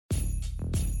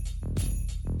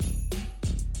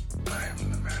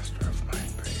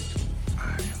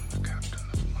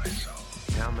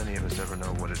many of us ever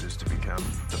know what it is to become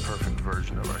the perfect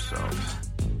version of ourselves.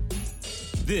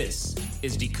 This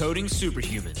is Decoding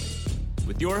Superhuman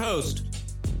with your host,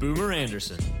 Boomer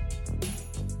Anderson.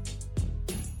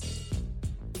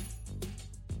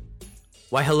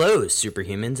 Why, hello,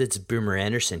 superhumans. It's Boomer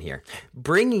Anderson here,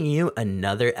 bringing you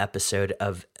another episode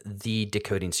of the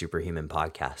Decoding Superhuman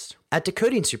podcast. At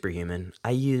Decoding Superhuman, I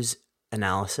use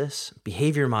analysis,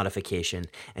 behavior modification,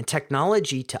 and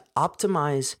technology to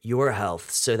optimize your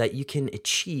health so that you can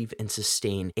achieve and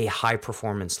sustain a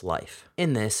high-performance life.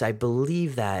 In this, I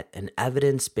believe that an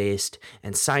evidence-based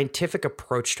and scientific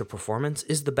approach to performance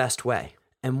is the best way.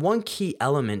 And one key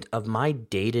element of my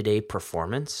day-to-day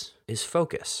performance is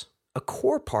focus. A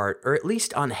core part, or at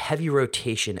least on heavy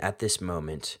rotation at this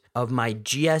moment, of my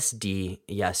GSD,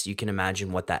 yes, you can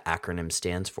imagine what that acronym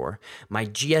stands for, my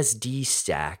GSD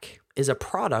stack is a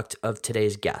product of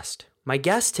today's guest. My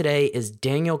guest today is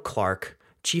Daniel Clark,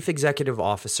 Chief Executive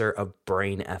Officer of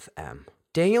Brain FM.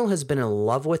 Daniel has been in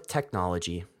love with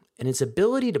technology and its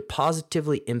ability to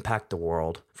positively impact the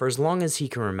world for as long as he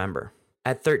can remember.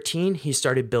 At 13, he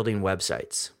started building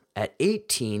websites. At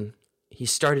 18, he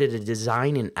started a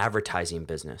design and advertising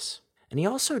business. And he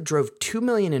also drove $2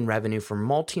 million in revenue for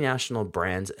multinational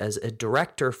brands as a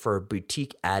director for a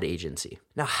boutique ad agency.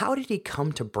 Now, how did he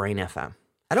come to Brain FM?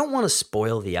 I don't want to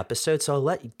spoil the episode, so I'll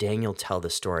let Daniel tell the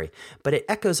story, but it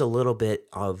echoes a little bit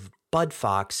of Bud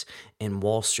Fox in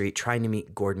Wall Street trying to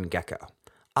meet Gordon Gekko,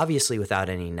 obviously without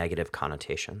any negative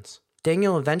connotations.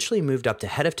 Daniel eventually moved up to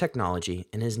head of technology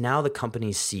and is now the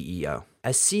company's CEO.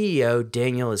 As CEO,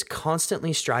 Daniel is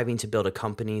constantly striving to build a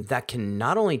company that can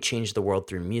not only change the world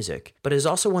through music, but is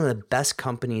also one of the best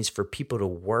companies for people to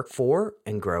work for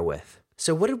and grow with.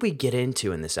 So what did we get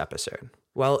into in this episode?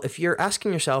 Well, if you're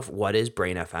asking yourself, what is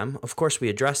Brain FM? Of course, we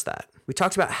addressed that. We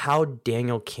talked about how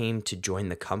Daniel came to join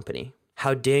the company,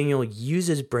 how Daniel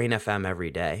uses Brain FM every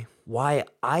day, why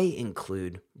I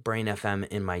include Brain FM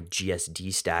in my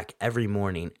GSD stack every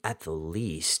morning at the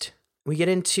least. We get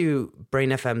into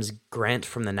Brain FM's grant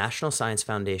from the National Science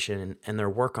Foundation and their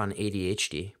work on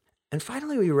ADHD. And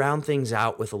finally, we round things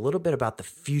out with a little bit about the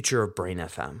future of Brain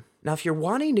FM. Now, if you're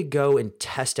wanting to go and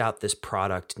test out this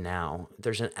product now,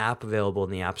 there's an app available in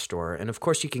the App Store. And of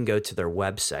course, you can go to their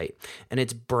website, and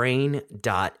it's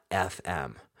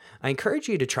brain.fm. I encourage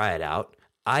you to try it out.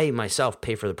 I myself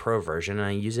pay for the pro version, and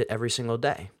I use it every single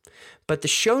day. But the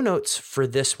show notes for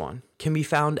this one can be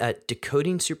found at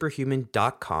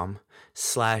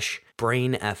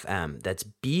decodingsuperhuman.com/brainfm. That's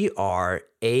BRAIN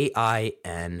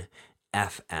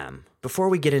FM. Before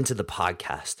we get into the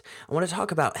podcast, I want to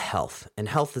talk about health, and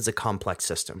health is a complex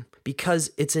system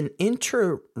because it's an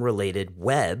interrelated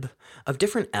web of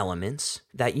different elements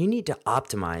that you need to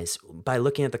optimize by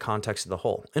looking at the context of the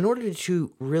whole in order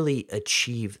to really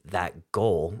achieve that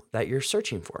goal that you're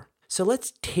searching for. So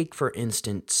let's take, for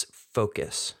instance,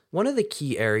 focus. One of the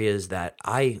key areas that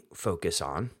I focus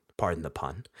on, pardon the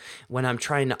pun, when I'm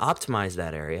trying to optimize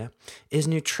that area is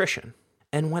nutrition.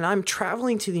 And when I'm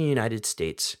traveling to the United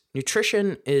States,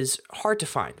 nutrition is hard to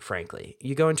find, frankly.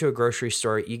 You go into a grocery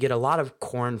store, you get a lot of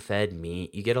corn-fed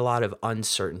meat, you get a lot of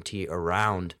uncertainty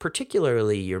around,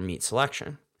 particularly your meat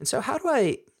selection. And so how do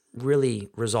I really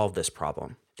resolve this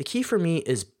problem? The key for me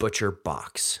is Butcher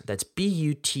Box. That's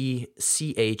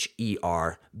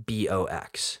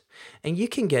BUTCHERBOX. And you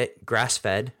can get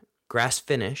grass-fed,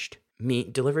 grass-finished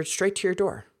meat delivered straight to your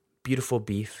door. Beautiful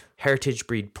beef, heritage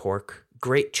breed pork,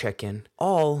 great chicken,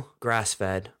 all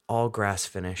grass-fed, all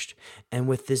grass-finished, and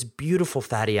with this beautiful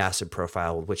fatty acid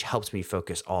profile, which helps me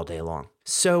focus all day long.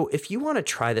 So if you want to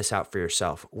try this out for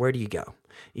yourself, where do you go?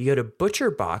 You go to Butcher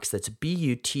Box, that's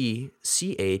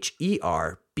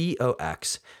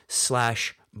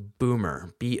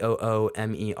BUTCHERBOX/Boomer,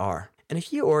 BOOMER. And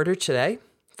if you order today,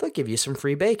 they'll give you some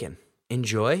free bacon.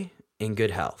 Enjoy in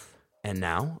good health. And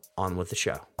now, on with the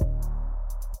show.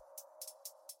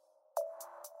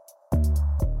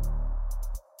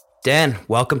 Dan,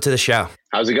 welcome to the show.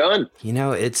 How's it going? You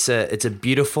know, it's a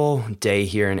beautiful day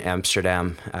here in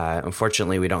Amsterdam.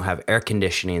 Unfortunately, we don't have air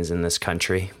conditionings in this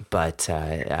country, but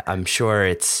I'm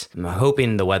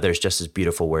hoping the weather's just as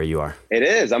beautiful where you are. It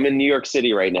is. I'm in New York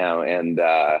City right now, and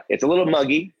it's a little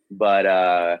muggy,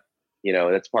 but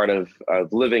that's part of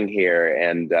living here,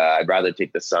 and I'd rather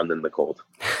take the sun than the cold.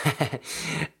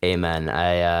 Amen.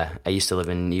 I used to live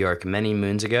in New York many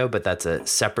moons ago, but that's a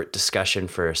separate discussion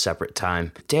for a separate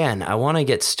time. Dan, I want to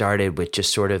get started with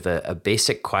just sort of a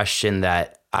basic question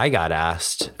that I got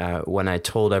asked when I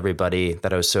told everybody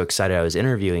that I was so excited I was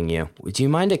interviewing you. Do you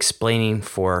mind explaining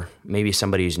for maybe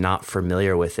somebody who's not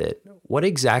familiar with it, what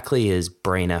exactly is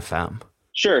Brain FM?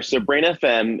 Sure. So Brain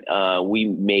FM, we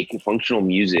make functional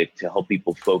music to help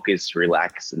people focus,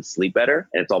 relax, and sleep better.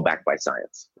 And it's all backed by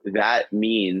science. That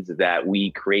means that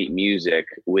we create music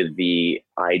with the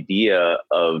idea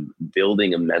of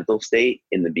building a mental state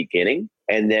in the beginning.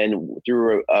 And then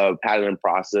through a pattern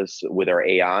process with our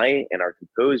AI and our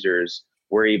composers,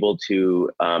 we're able to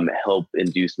help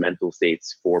induce mental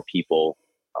states for people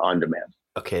on demand.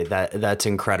 Okay, that's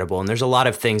incredible. And there's a lot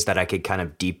of things that I could kind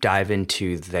of deep dive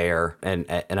into there. And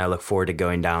I look forward to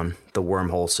going down the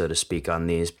wormhole, so to speak, on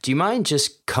these. Do you mind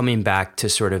just coming back to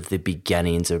sort of the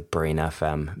beginnings of Brain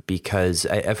FM? Because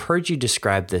I've heard you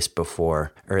describe this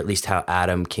before, or at least how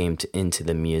Adam came into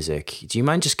the music. Do you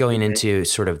mind just going into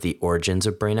sort of the origins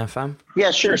of Brain FM?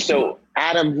 Yeah, sure. So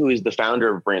Adam, who is the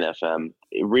founder of Brain FM,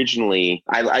 originally,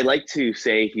 I like to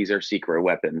say he's our secret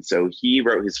weapon. So he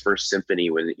wrote his first symphony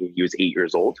when he was 8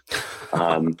 years old.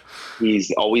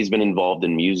 He's always been involved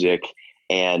in music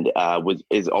and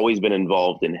has always been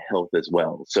involved in health as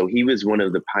well. So he was one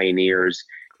of the pioneers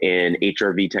in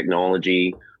HRV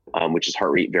technology, which is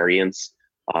heart rate variance,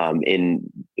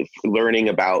 in learning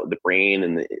about the brain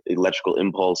and the electrical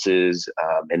impulses,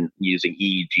 and using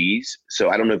EEGs. So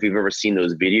I don't know if you've ever seen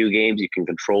those video games you can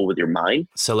control with your mind.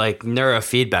 So like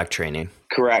neurofeedback training.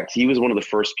 Correct. He was one of the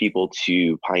first people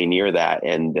to pioneer that,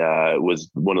 and was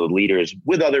one of the leaders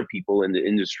with other people in the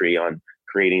industry on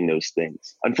creating those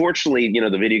things. Unfortunately,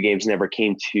 the video games never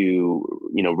came to,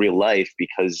 real life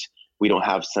because we don't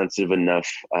have sensitive enough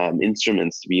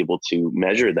instruments to be able to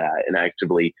measure that and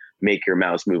actively make your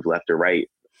mouse move left or right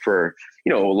for,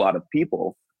 a lot of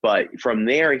people. But from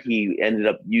there, he ended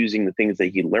up using the things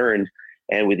that he learned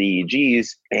and with EEGs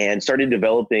and started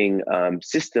developing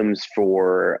systems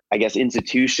for, I guess,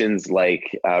 institutions like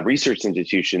research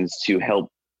institutions to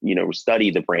help,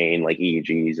 study the brain, like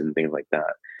EEGs and things like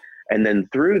that. And then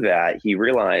through that, he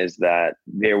realized that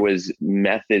there was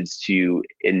methods to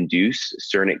induce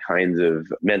certain kinds of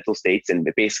mental states and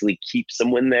basically keep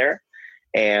someone there.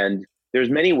 And there's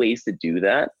many ways to do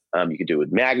that. You can do it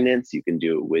with magnets, you can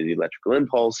do it with electrical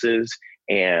impulses,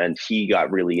 and he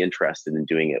got really interested in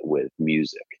doing it with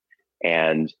music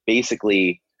and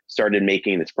basically started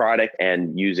making this product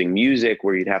and using music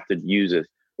where you'd have to use it.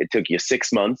 It took you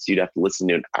 6 months. You'd have to listen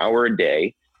to an hour a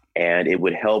day, and it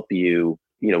would help you,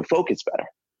 focus better,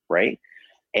 right?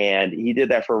 And he did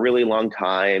that for a really long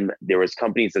time. There was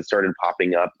companies that started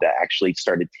popping up that actually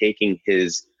started taking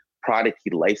his product he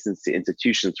licensed to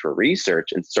institutions for research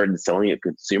and started selling it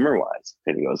consumer wise.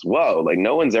 And he goes, whoa, like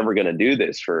no one's ever going to do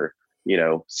this for,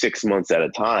 6 months at a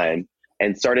time,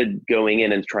 and started going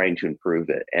in and trying to improve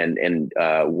it and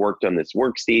worked on this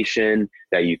workstation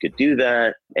that you could do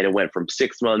that. And it went from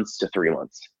 6 months to 3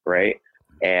 months. Right.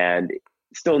 And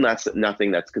still nothing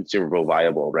that's consumable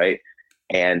viable. Right.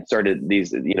 And started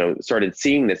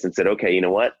seeing this and said, okay, you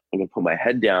know what? I'm gonna put my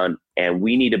head down and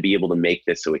we need to be able to make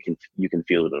this so you can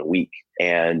feel it in a week.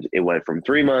 And it went from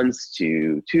 3 months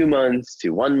to 2 months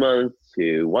to 1 month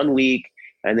to 1 week.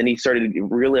 And then he started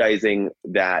realizing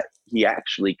that he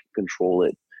actually could control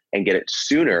it and get it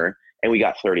sooner. And we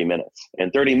got 30 minutes.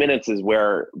 And 30 minutes is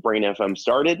where Brain FM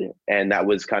started. And that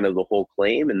was kind of the whole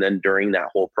claim. And then during that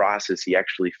whole process, he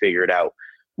actually figured out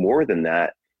more than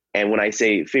that. And when I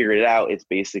say figure it out, it's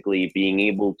basically being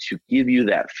able to give you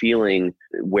that feeling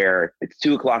where it's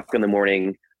 2 o'clock in the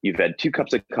morning, you've had 2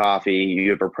 cups of coffee,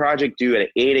 you have a project due at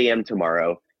 8 a.m.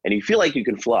 tomorrow, and you feel like you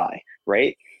can fly,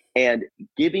 right? And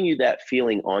giving you that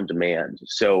feeling on demand.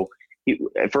 So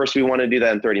at first we want to do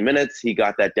that in 30 minutes. He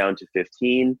got that down to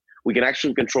 15. We can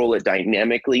actually control it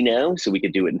dynamically now, so we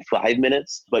could do it in 5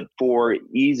 minutes. But for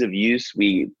ease of use,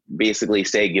 we basically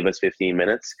say, give us 15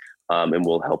 minutes. And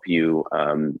we'll help you,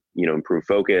 improve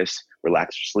focus,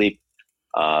 relax your sleep.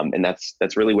 And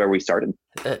that's really where we started.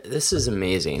 This is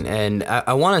amazing. And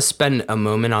I want to spend a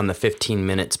moment on the 15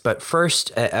 minutes. But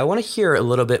first, I want to hear a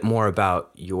little bit more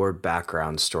about your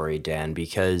background story, Dan,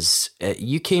 because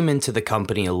you came into the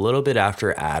company a little bit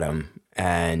after Adam.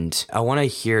 And I want to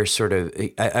hear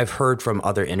I've heard from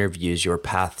other interviews your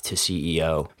path to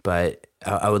CEO, but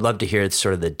I would love to hear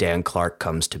sort of the Dan Clark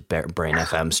comes to Brain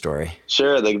FM story.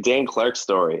 Sure, the Dan Clark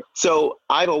story. So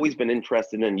I've always been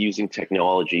interested in using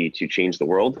technology to change the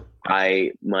world.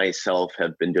 I myself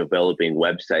have been developing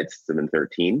websites since I'm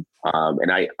 13.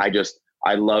 And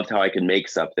I loved how I could make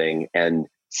something and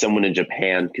someone in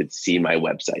Japan could see my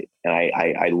website. And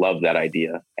I love that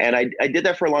idea. And I did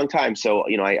that for a long time. So,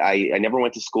 I never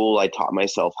went to school. I taught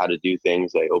myself how to do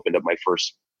things. I opened up my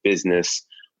first business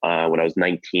when I was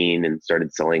 19 and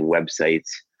started selling websites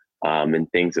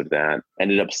and things of that.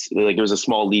 Ended up, it was a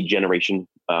small lead generation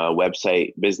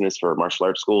website business for martial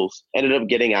arts schools. Ended up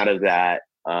getting out of that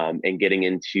and getting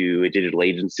into a digital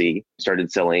agency,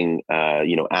 started selling,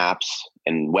 apps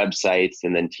and websites,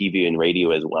 and then TV and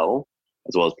radio as well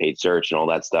as paid search and all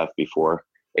that stuff before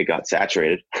it got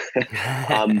saturated.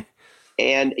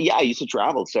 And yeah, I used to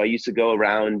travel. So I used to go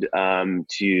around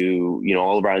to,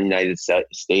 all around the United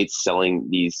States selling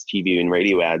these TV and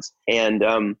radio ads. And,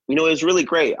 it was really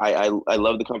great. I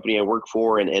love the company I work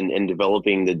for and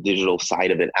developing the digital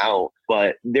side of it out.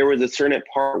 But there was a certain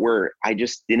part where I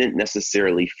just didn't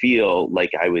necessarily feel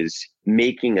like I was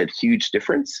making a huge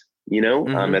difference,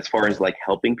 as far as like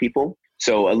helping people.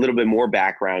 So a little bit more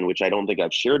background, which I don't think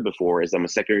I've shared before, is I'm a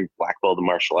second black belt in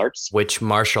martial arts. Which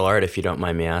martial art, if you don't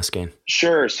mind me asking?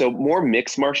 Sure. So more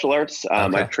mixed martial arts. Okay.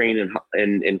 I've trained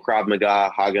in Krav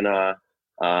Maga, Haganah,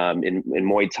 in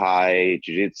Muay Thai,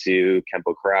 Jiu-Jitsu,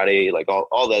 Kempo Karate, like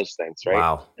all those things, right?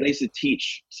 Wow. And I used to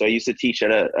teach. So I used to teach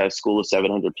at a school of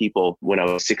 700 people when I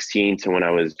was 16 to when I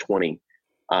was 20.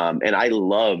 And I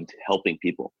loved helping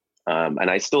people. And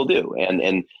I still do.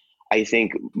 And I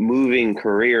think moving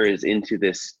careers into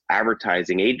this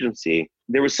advertising agency,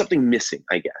 there was something missing,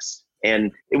 I guess.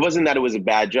 And it wasn't that it was a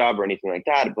bad job or anything like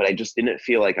that, but I just didn't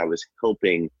feel like I was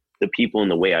helping the people in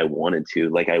the way I wanted to,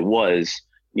 like I was,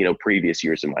 previous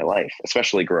years of my life,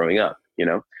 especially growing up,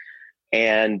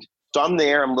 And so I'm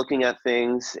there, I'm looking at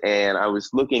things, and I was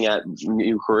looking at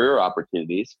new career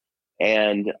opportunities.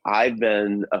 And I've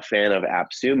been a fan of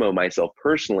AppSumo myself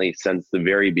personally since the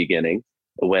very beginning.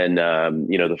 When,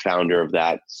 the founder of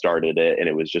that started it, and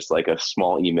it was just like a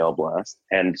small email blast,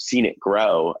 and seen it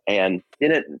grow, and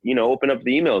didn't, open up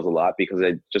the emails a lot because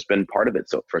I'd just been part of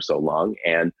it for so long.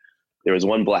 And there was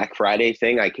one Black Friday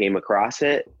thing, I came across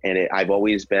it, and I've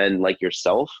always been like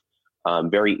yourself,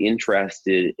 very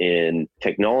interested in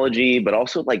technology, but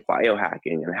also like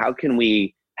biohacking and how can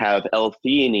we have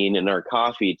L-theanine in our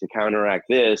coffee to counteract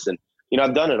this. And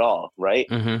I've done it all, right?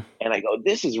 Mm-hmm. And I go,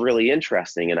 this is really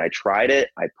interesting. And I tried it,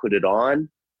 I put it on,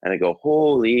 and I go,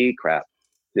 holy crap,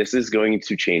 this is going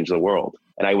to change the world.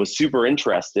 And I was super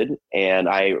interested. And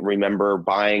I remember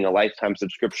buying a lifetime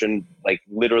subscription, like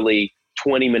literally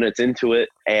 20 minutes into it.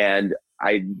 And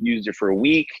I used it for a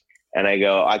week. And I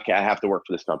go, okay, I have to work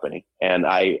for this company. And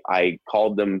I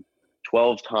called them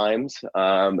 12 times.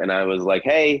 And I was like,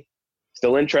 hey,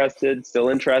 still interested.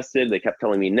 They kept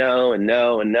telling me no and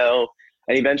no and no.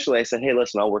 And eventually I said, hey,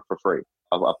 listen, I'll work for free.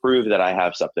 I'll prove that I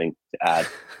have something to add.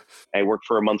 I worked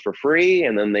for a month for free.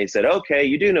 And then they said, okay,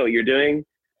 you do know what you're doing.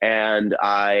 And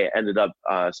I ended up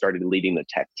started leading the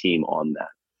tech team on that.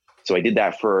 So I did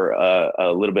that for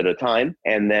a little bit of time.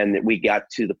 And then we got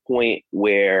to the point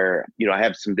where, I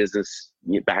have some business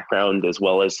background as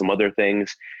well as some other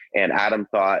things. And Adam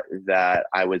thought that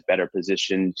I was better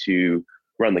positioned to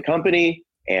run the company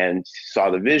and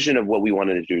saw the vision of what we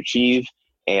wanted to achieve.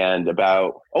 And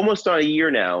about almost on a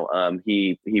year now,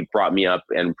 he brought me up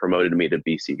and promoted me to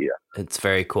be CEO. It's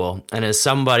very cool. And as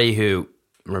somebody who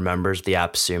remembers the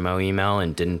AppSumo email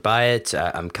and didn't buy it,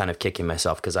 I'm kind of kicking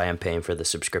myself because I am paying for the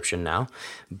subscription now.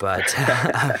 But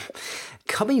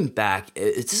coming back,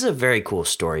 this is a very cool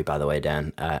story, by the way,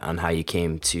 Dan, on how you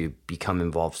came to become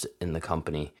involved in the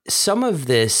company. Some of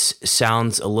this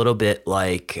sounds a little bit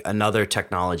like another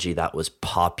technology that was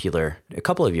popular a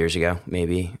couple of years ago,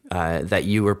 maybe, that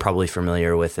you were probably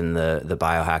familiar with in the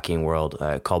biohacking world,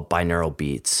 called binaural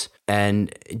beats.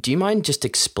 And do you mind just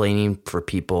explaining for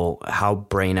people how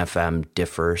Brain FM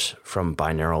differs from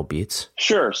binaural beats?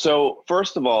 Sure. So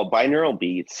first of all, binaural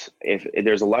beats, if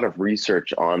there's a lot of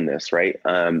research on this, right?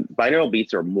 Binaural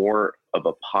beats are more of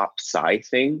a pop sci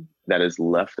thing that is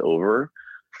left over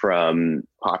from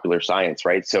popular science,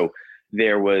 right? So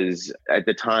there was, at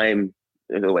the time,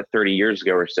 30 years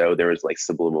ago or so, there was like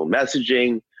subliminal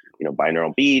messaging,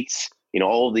 binaural beats,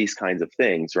 all of these kinds of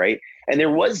things, right? And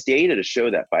there was data to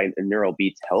show that binaural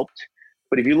beats helped.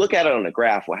 But if you look at it on a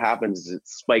graph, what happens is it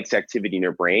spikes activity in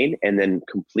your brain and then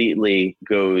completely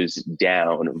goes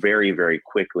down very, very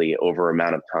quickly over an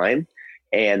amount of time.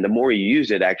 And the more you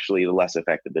use it, actually, the less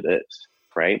effective it is,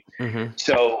 right? Mm-hmm.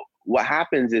 So what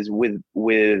happens is with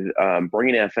Brain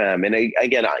FM, and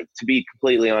again, to be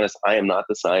completely honest, I am not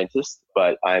the scientist,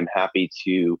 but I'm happy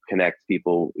to connect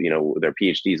people, with their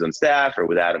PhDs on staff or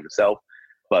with Adam himself.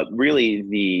 But really,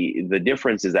 the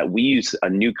difference is that we use a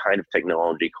new kind of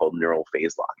technology called neural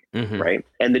phase locking, mm-hmm. right?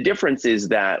 And the difference is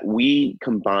that we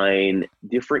combine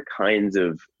different kinds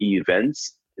of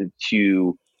events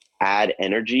to add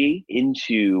energy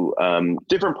into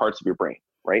different parts of your brain,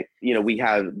 right? We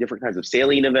have different kinds of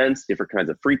salient events, different kinds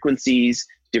of frequencies,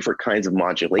 different kinds of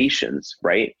modulations,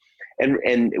 right?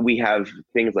 And we have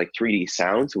things like 3D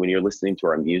sound. So when you're listening to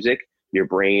our music, your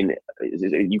brain,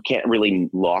 you can't really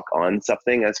lock on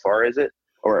something as far as it.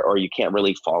 or you can't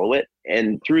really follow it.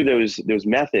 And through those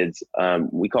methods,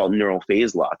 we call it neural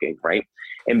phase locking, right?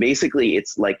 And basically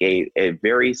it's like a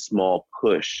very small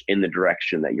push in the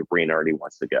direction that your brain already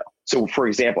wants to go. So for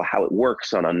example, how it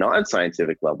works on a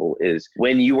non-scientific level is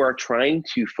when you are trying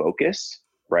to focus,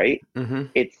 right?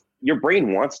 It's your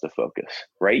brain wants to focus,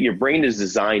 right? Your brain is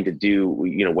designed to do,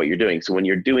 what you're doing. So when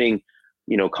you're doing,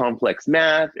 complex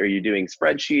math, or you're doing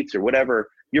spreadsheets or whatever,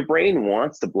 your brain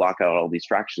wants to block out all these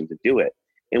fractions to do it.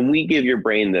 And we give your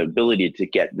brain the ability to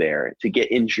get there, to get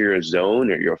into your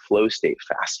zone or your flow state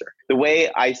faster. The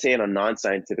way I say it on a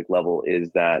non-scientific level is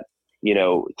that,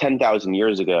 10,000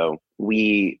 years ago,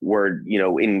 we were,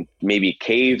 in maybe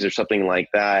caves or something like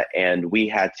that, and we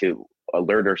had to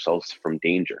alert ourselves from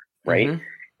danger, right?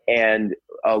 And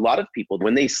a lot of people,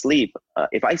 when they sleep,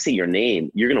 if I say your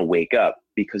name, you're going to wake up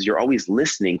because you're always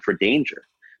listening for danger.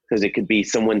 Because it could be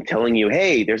someone telling you,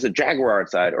 hey, there's a jaguar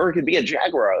outside, or it could be a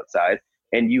jaguar outside,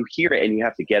 and you hear it and you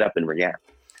have to get up and react.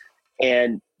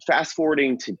 And fast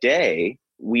forwarding today,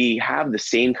 we have the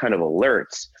same kind of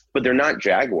alerts, but they're not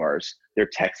jaguars. They're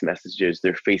text messages,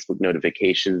 they're Facebook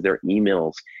notifications, they're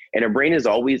emails. And our brain is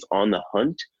always on the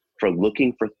hunt for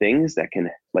looking for things that can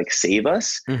save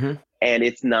us. And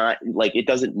it's not it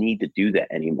doesn't need to do that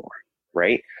anymore,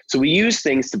 right? So we use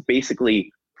things to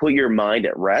basically put your mind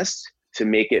at rest, to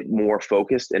make it more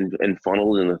focused and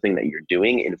funneled in the thing that you're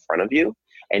doing in front of you.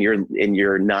 And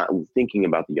you're not thinking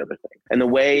about the other thing. And the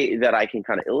way that I can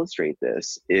kind of illustrate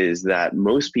this is that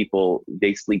most people,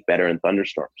 they sleep better in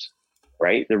thunderstorms,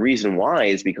 right? The reason why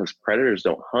is because predators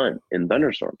don't hunt in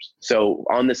thunderstorms. So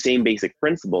on the same basic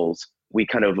principles, we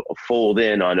kind of fold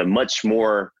in on a much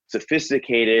more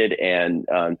sophisticated and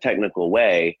technical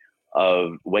way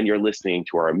of when you're listening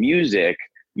to our music,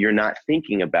 you're not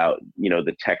thinking about,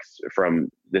 the text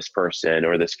from this person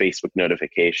or this Facebook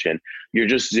notification. You're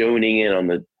just zoning in on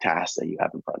the task that you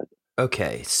have in front of you.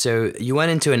 Okay, so you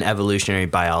went into an evolutionary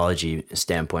biology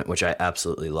standpoint, which I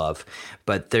absolutely love,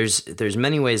 but there's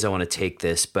many ways I want to take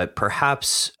this, but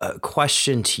perhaps a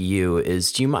question to you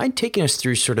is, do you mind taking us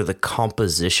through sort of the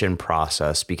composition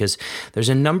process? Because there's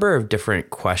a number of different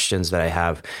questions that I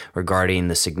have regarding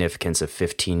the significance of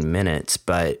 15 minutes,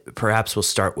 but perhaps we'll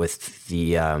start with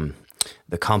the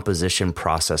composition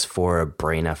process for a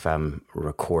Brain FM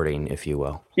recording, if you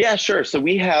will. Yeah, sure. So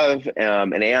we have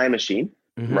an AI machine.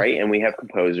 Right. And we have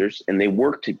composers, and they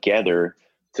work together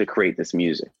to create this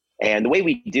music. And the way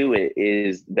we do it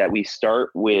is that we start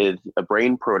with a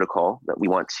brain protocol that we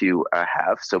want to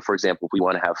have. So, for example, if we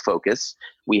want to have focus,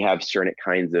 we have certain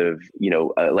kinds of,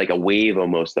 like a wave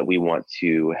almost that we want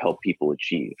to help people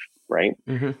achieve. Right.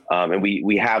 And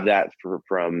we have that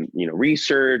from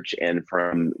research and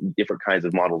from different kinds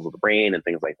of models of the brain and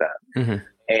things like that.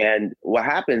 And what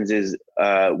happens is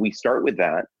we start with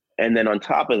that. And then on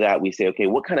top of that, we say, okay,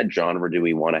 what kind of genre do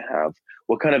we want to have?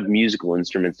 What kind of musical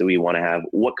instruments do we want to have?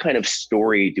 What kind of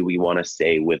story do we want to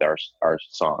say with our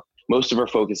song? Most of our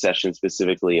focus sessions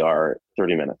specifically are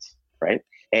 30 minutes, right?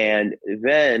 And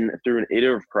then through an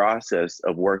iterative process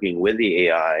of working with the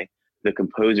AI, the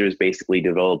composers basically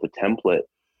develop a template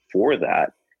for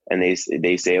that. And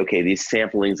they say, okay, these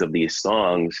samplings of these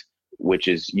songs, which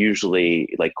is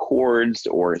usually like chords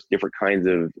or different kinds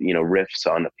of, riffs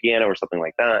on the piano or something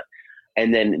like that.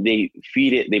 And then they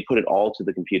feed it, they put it all to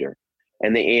the computer.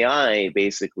 And the AI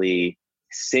basically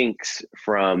syncs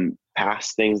from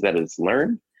past things that it's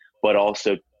learned, but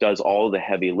also does all the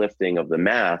heavy lifting of the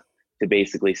math to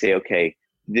basically say, okay,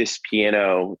 this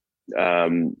piano,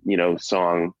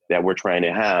 song that we're trying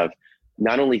to have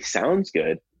not only sounds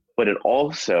good, but it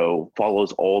also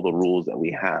follows all the rules that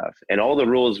we have. And all the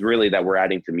rules really that we're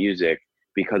adding to music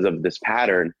because of this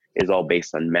pattern is all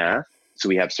based on math. So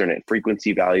we have certain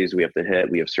frequency values we have to hit.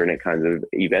 We have certain kinds of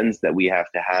events that we have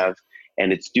to have.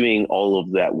 And it's doing all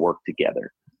of that work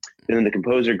together. And then the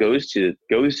composer goes through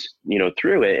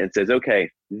it and says, okay,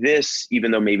 this,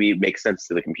 even though maybe it makes sense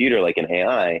to the computer like an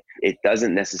AI, it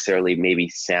doesn't necessarily maybe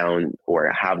sound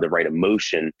or have the right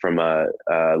emotion from a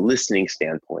listening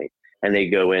standpoint. And they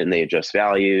go in, they adjust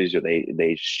values, or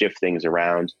they shift things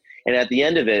around. And at the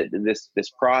end of it, this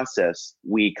process,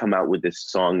 we come out with this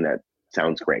song that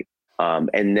sounds great.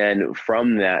 And then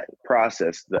from that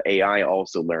process, the AI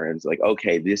also learns like,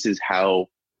 okay, this is how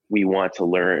we want to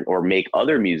learn or make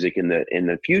other music in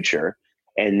the future.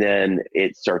 And then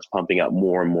it starts pumping out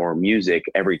more and more music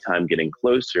every time, getting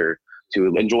closer to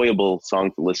an enjoyable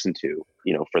song to listen to,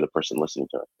 for the person listening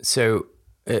to it. So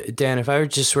Dan, if I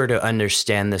just were to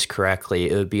understand this correctly,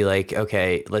 it would be like,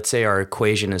 okay, let's say our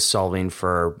equation is solving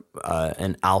for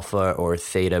an alpha or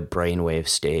theta brainwave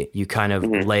state. You kind of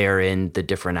layer in the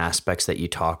different aspects that you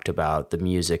talked about, the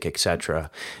music,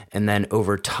 etc. And then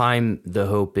over time, the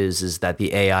hope is that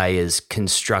the AI is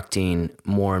constructing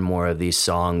more and more of these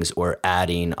songs or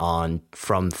adding on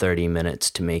from 30 minutes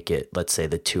to make it, let's say,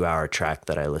 the 2-hour track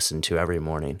that I listen to every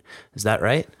morning. Is that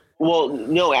right? Well,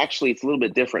 no, actually, it's a little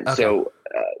bit different. Okay. So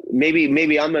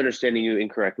maybe I'm understanding you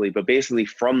incorrectly, but basically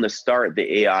from the start,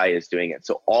 the AI is doing it.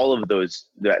 So all of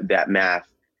that math,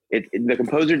 the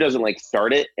composer doesn't like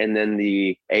start it and then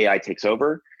the AI takes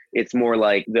over. It's more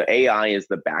like the AI is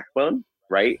the backbone,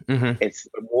 right? It's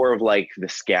more of like the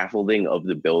scaffolding of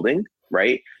the building,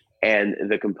 right? And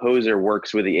the composer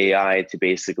works with the AI to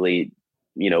basically,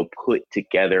 put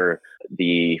together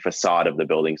the facade of the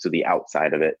building, so the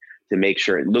outside of it, to make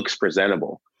sure it looks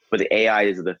presentable. But the AI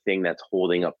is the thing that's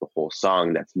holding up the whole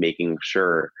song, that's making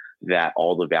sure that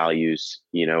all the values,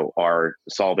 are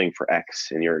solving for X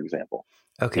in your example.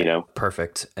 Okay,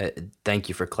 perfect. Thank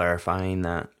you for clarifying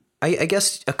that. I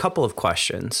guess a couple of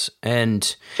questions.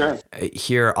 And sure.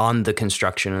 Here on the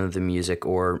construction of the music,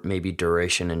 or maybe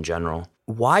duration in general,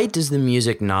 why does the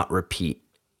music not repeat?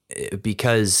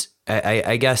 Because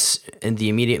I guess in the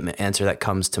immediate answer that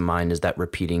comes to mind is that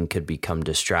repeating could become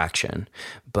distraction.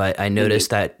 But I noticed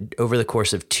that over the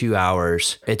course of 2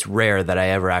 hours, it's rare that I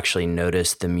ever actually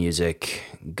notice the music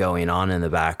going on in the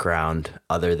background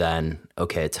other than,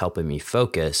 okay, it's helping me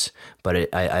focus,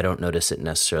 but I don't notice it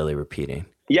necessarily repeating.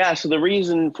 Yeah. So the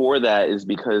reason for that is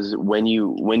because when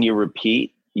you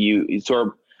repeat,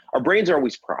 our brains are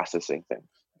always processing things,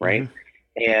 right?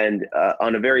 And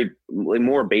on a very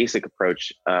more basic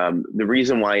approach, the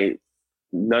reason why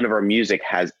none of our music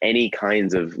has any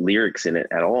kinds of lyrics in it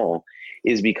at all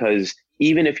is because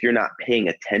even if you're not paying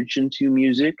attention to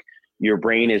music, your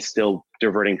brain is still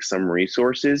diverting some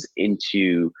resources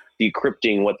into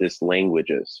decrypting what this language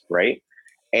is, right?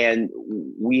 And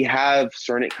we have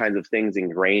certain kinds of things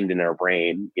ingrained in our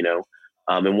brain,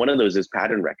 and one of those is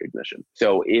pattern recognition.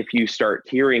 So if you start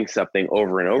hearing something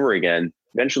over and over again,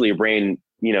 eventually your brain,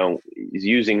 is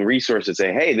using resources to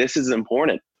say, hey, this is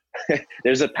important.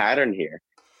 There's a pattern here.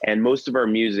 And most of our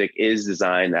music is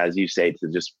designed, as you say, to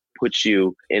just put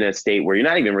you in a state where you're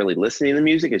not even really listening to the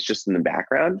music. It's just in the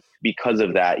background. Because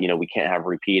of that, we can't have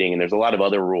repeating. And there's a lot of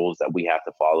other rules that we have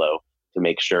to follow to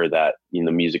make sure that,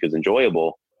 the music is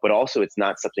enjoyable. But also it's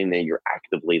not something that you're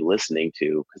actively listening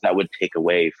to, because that would take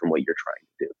away from what you're trying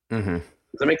to do.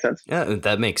 Does that make sense? Yeah,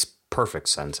 that makes perfect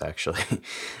sense, actually.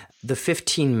 The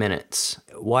 15 minutes,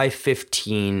 why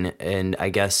 15? And I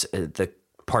guess the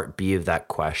part B of that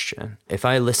question, if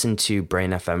I listen to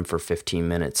Brain FM for 15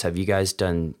 minutes, have you guys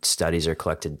done studies or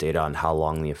collected data on how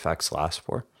long the effects last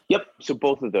for? Yep. So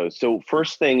both of those. So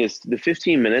first thing is the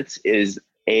 15 minutes is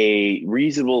a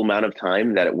reasonable amount of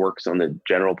time that it works on the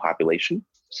general population.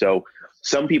 So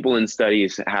some people in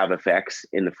studies have effects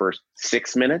in the first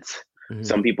 6 minutes.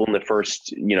 Some people in the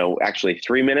first, actually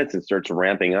 3 minutes, and starts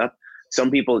ramping up. Some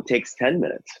people it takes 10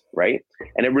 minutes, right?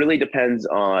 And it really depends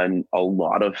on a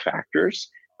lot of factors.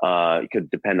 It could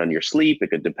depend on your sleep. It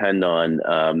could depend on,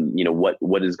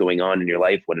 what is going on in your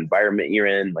life, what environment you're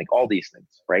in, like all these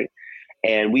things, right?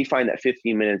 And we find that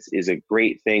 15 minutes is a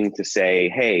great thing to say,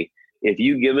 hey, if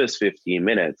you give us 15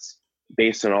 minutes,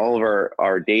 based on all of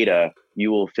our data,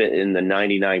 you will fit in the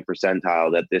 99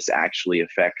 percentile that this actually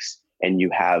affects, and you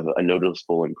have a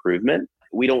noticeable improvement.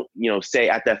 We don't, say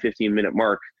at that 15-minute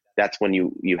mark, that's when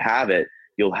you have it.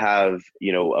 You'll have,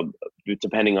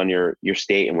 depending on your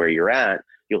state and where you're at,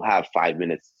 you'll have 5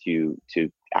 minutes to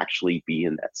actually be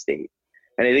in that state.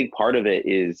 And I think part of it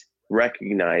is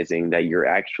recognizing that you're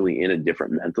actually in a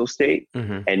different mental state,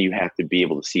 and you have to be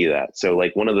able to see that. So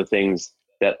like one of the things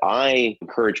that I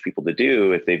encourage people to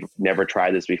do if they've never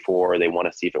tried this before, or they want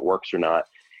to see if it works or not,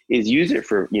 is use it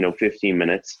for 15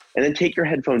 minutes and then take your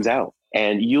headphones out,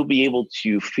 and you'll be able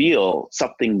to feel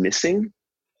something missing,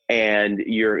 and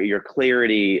your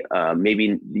clarity,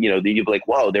 maybe you'll be like,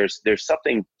 whoa, there's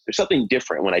something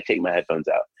different when I take my headphones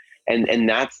out, and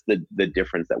that's the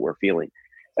difference that we're feeling.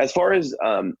 As far as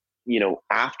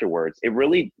afterwards, it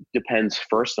really depends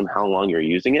first on how long you're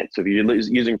using it. So if you're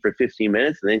using for 15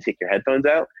 minutes and then take your headphones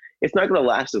out, it's not going to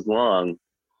last as long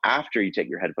after you take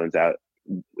your headphones out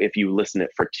if you listen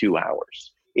it for 2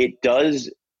 hours. It does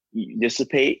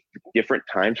dissipate different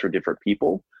times for different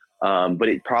people, but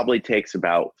it probably takes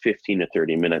about 15 to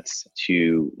 30 minutes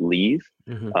to leave.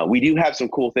 We do have some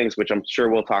cool things, which I'm sure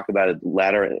we'll talk about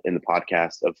later in the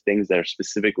podcast, of things that are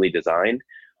specifically designed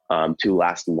to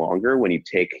last longer when you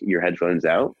take your headphones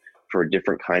out. for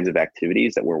different kinds of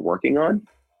activities that we're working on.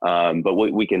 But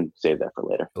we can save that for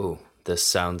later. Oh, this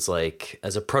sounds like,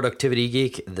 as a productivity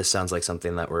geek, this sounds like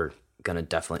something that we're going to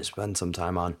definitely spend some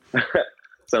time on.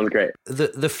 Sounds great.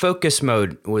 The focus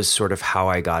mode was sort of how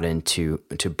I got into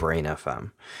Brain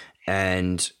FM.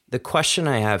 And the question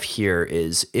I have here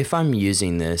is, if I'm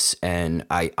using this, and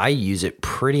I use it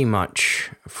pretty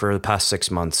much for the past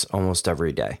 6 months, almost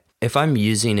every day. If I'm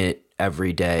using it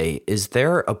every day, is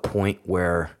there a point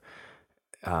where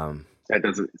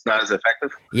it's not as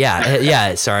effective?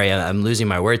 Yeah. Sorry, I'm losing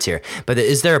my words here. But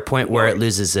is there a point where it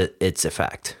loses its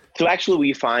effect? So actually,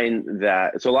 we find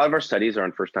that a lot of our studies are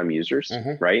on first-time users,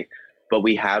 right? But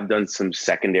we have done some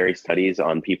secondary studies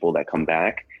on people that come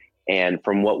back. And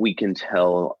from what we can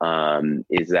tell,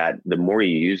 is that the more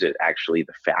you use it, actually,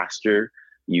 the faster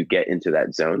you get into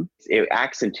that zone. It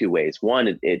acts in two ways.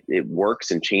 One, it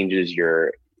works and changes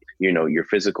your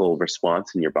physical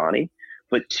response in your body.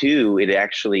 But two, it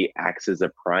actually acts as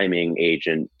a priming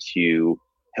agent to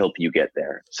help you get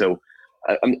there. So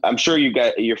I'm sure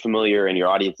you're familiar, and your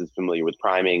audience is familiar with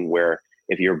priming, where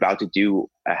if you're about to do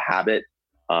a habit,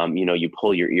 you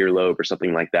pull your earlobe or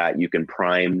something like that, you can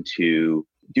prime to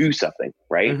do something,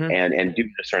 right? And do it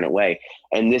a certain way.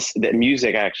 And the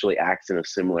music actually acts in a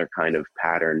similar kind of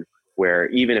pattern, where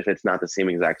even if it's not the same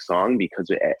exact song, because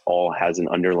it all has an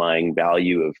underlying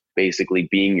value of basically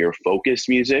being your focus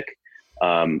music.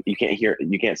 You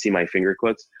can't see my finger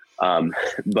quotes,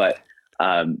 but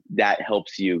that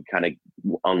helps you kind of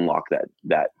unlock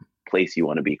that place you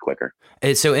want to be quicker.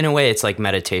 So in a way, it's like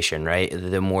meditation, right?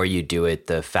 The more you do it,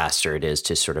 the faster it is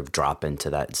to sort of drop into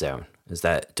that zone. Do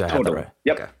I have that right?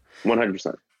 Yep. Okay.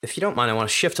 100%. If you don't mind, I want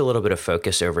to shift a little bit of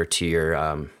focus over to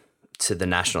your to the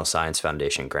National Science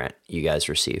Foundation grant you guys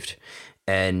received,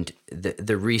 and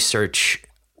the research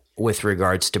with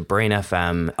regards to Brain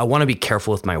FM. I want to be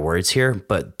careful with my words here,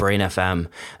 but Brain FM,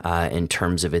 in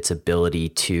terms of its ability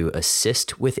to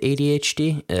assist with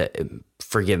ADHD,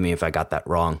 forgive me if I got that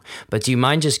wrong, but do you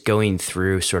mind just going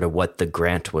through sort of what the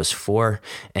grant was for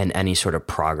and any sort of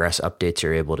progress updates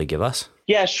you're able to give us?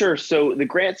 Yeah, sure. So the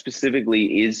grant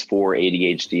specifically is for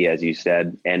ADHD, as you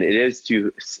said, and it is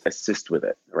to assist with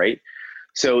it, right?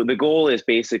 So the goal is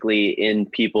basically in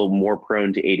people more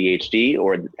prone to ADHD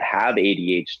or have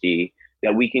ADHD,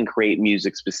 that we can create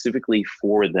music specifically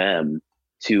for them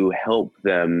to help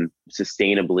them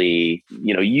sustainably,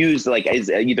 use like as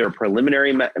either a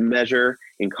preliminary measure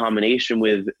in combination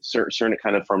with certain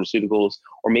kind of pharmaceuticals,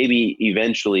 or maybe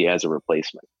eventually as a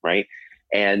replacement, right?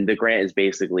 And the grant is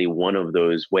basically one of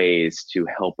those ways to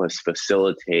help us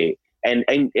facilitate and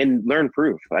learn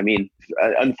proof. I mean,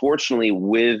 unfortunately,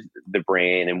 with the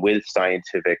brain and with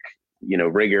scientific,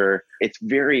 rigor, it's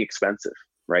very expensive,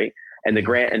 right? And the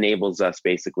grant enables us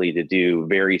basically to do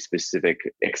very specific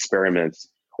experiments,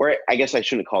 or I guess I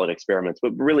shouldn't call it experiments,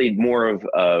 but really more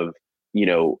of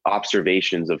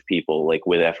observations of people, like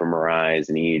with fMRIs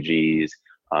and EEGs,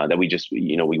 that we just,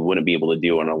 we wouldn't be able to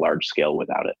do on a large scale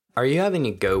without it. Are you having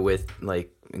to go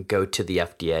to the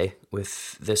FDA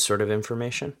with this sort of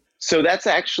information? So that's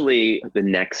actually the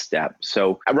next step.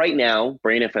 So right now,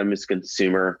 Brain FM is a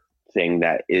consumer thing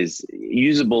that is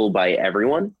usable by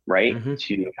everyone, right?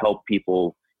 To help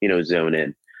people, zone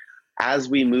in. As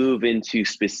we move into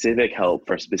specific help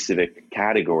for specific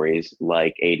categories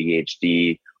like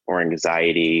ADHD or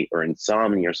anxiety or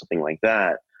insomnia or something like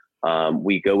that,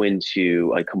 we go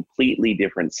into a completely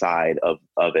different side of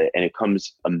it, and it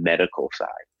comes a medical side.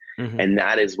 And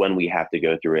that is when we have to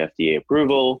go through FDA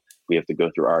approval, we have to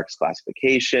go through RX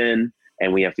classification,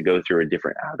 and we have to go through a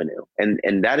different avenue.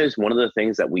 And that is one of the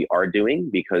things that we are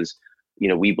doing, because,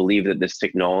 we believe that this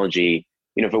technology,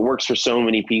 if it works for so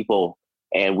many people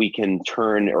and we can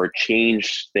turn or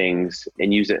change things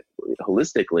and use it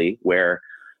holistically, where,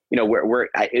 we're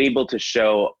able to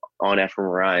show on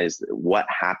fMRIs what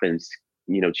happens,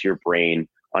 to your brain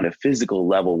on a physical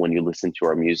level when you listen to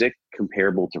our music,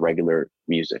 comparable to regular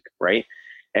music, right?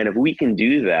 And if we can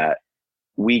do that,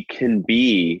 we can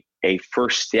be a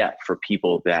first step for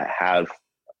people that have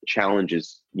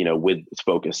challenges, with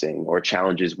focusing, or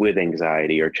challenges with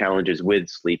anxiety, or challenges with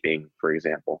sleeping, for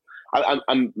example.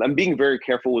 I'm being very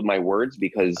careful with my words,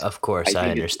 because of course I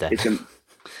understand.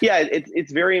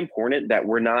 It's very important that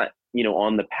we're not,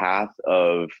 on the path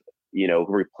of,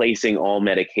 replacing all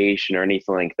medication or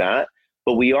anything like that,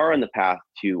 but we are on the path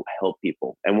to help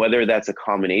people. And whether that's a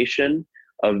combination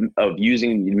of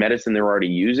using medicine they're already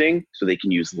using so they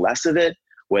can use less of it,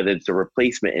 whether it's a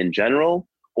replacement in general,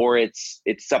 or it's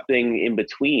something in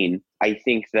between, I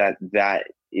think that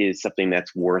is something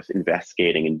that's worth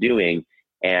investigating and doing.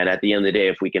 And at the end of the day,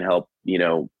 if we can help,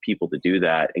 people to do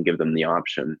that and give them the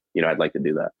option, I'd like to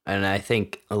do that. And I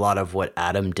think a lot of what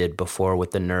Adam did before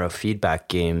with the neurofeedback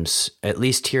games, at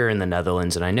least here in the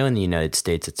Netherlands, and I know in the United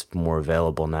States it's more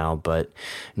available now, but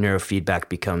neurofeedback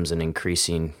becomes an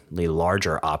increasingly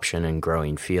larger option and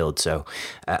growing field. So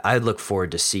I look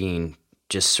forward to seeing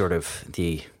just sort of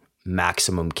the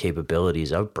maximum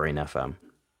capabilities of Brain FM.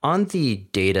 On the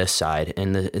data side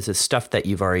and the stuff that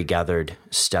you've already gathered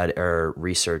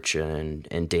research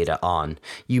and data on,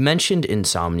 you mentioned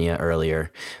insomnia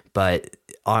earlier, but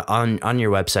on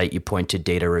your website, you point to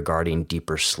data regarding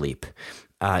deeper sleep.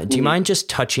 Do you mind just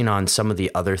touching on some of the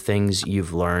other things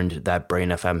you've learned that Brain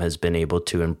FM has been able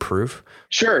to improve?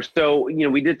 Sure. So,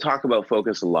 we did talk about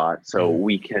focus a lot, so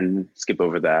we can skip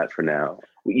over that for now.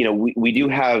 We do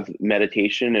have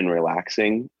meditation and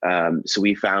relaxing. So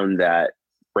we found that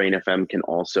Brain FM can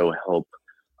also help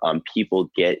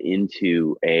people get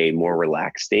into a more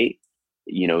relaxed state,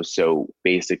 so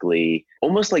basically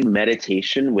almost like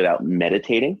meditation without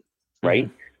meditating, right?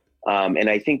 And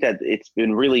I think that it's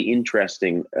been really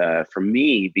interesting for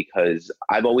me because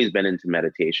I've always been into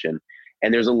meditation,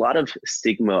 and there's a lot of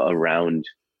stigma around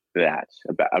that,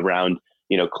 around,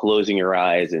 closing your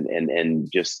eyes and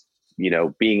just,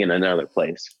 being in another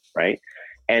place, right?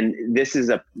 And this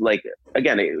is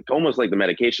almost like the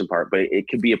medication part, but it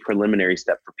could be a preliminary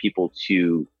step for people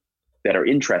that are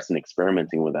interested in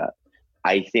experimenting with that.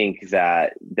 I think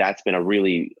that that's been a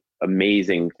really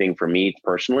amazing thing for me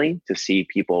personally to see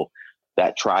people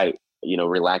that try,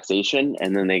 relaxation,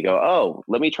 and then they go, oh,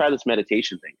 let me try this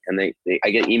meditation thing. And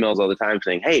I get emails all the time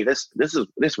saying, hey, this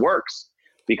works,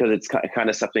 because it's kind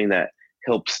of something that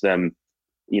helps them,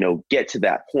 get to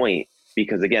that point.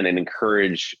 Because again, it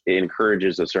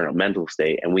encourages a certain mental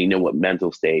state, and we know what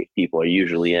mental state people are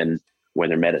usually in when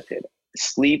they're meditating.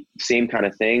 Sleep, same kind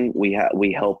of thing. We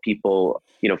help people,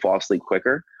 fall asleep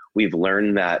quicker. We've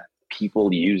learned that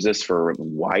people use this for a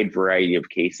wide variety of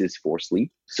cases for sleep.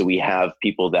 So we have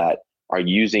people that are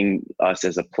using us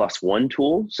as a +1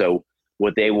 tool. So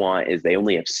what they want is they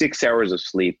only have 6 hours of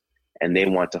sleep, and they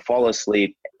want to fall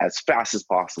asleep as fast as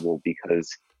possible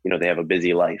because they have a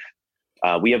busy life.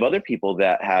 We have other people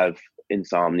that have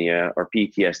insomnia or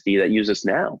PTSD that use us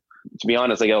now. To be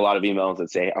honest, I get a lot of emails that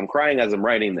say, I'm crying as I'm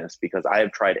writing this because I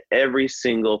have tried every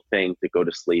single thing to go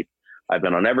to sleep. I've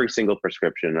been on every single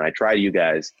prescription, and I tried you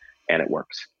guys, and it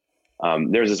works.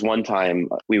 There's this one time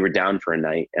we were down for a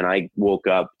night, and I woke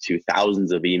up to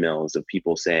thousands of emails of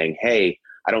people saying, hey,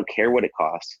 I don't care what it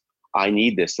costs. I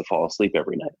need this to fall asleep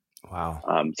every night. Wow.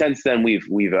 Since then, we've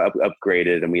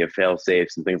upgraded, and we have fail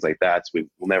safes and things like that. So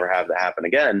we'll never have that happen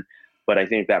again. But I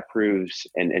think that proves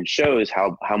and shows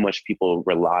how much people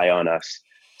rely on us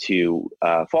to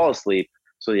fall asleep,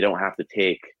 so they don't have to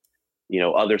take,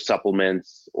 other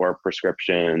supplements or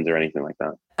prescriptions or anything like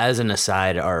that. As an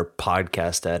aside, our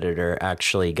podcast editor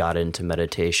actually got into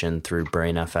meditation through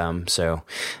Brain FM. So,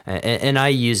 and I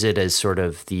use it as sort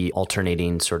of the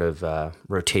alternating sort of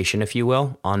rotation, if you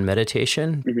will, on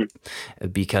meditation,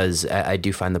 because I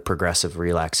do find the progressive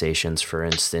relaxations, for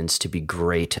instance, to be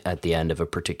great at the end of a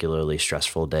particularly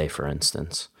stressful day, for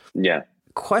instance. Yeah.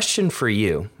 Question for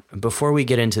you, before we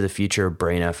get into the future of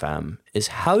Brain FM, is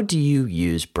how do you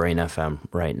use Brain FM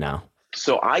right now?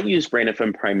 So I use Brain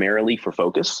FM primarily for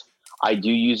focus. I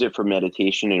do use it for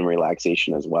meditation and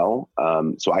relaxation as well.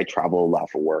 So I travel a lot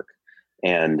for work,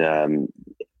 and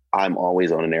I'm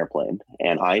always on an airplane.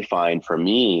 And I find for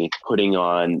me, putting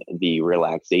on the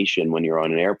relaxation when you're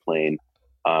on an airplane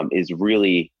is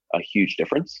really a huge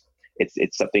difference.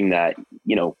 It's something that,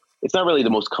 it's not really the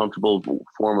most comfortable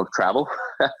form of travel,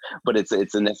 but it's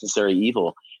a necessary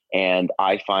evil. And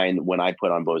I find when I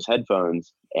put on Bose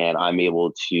headphones and I'm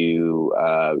able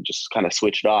to just kind of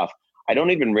switch it off, I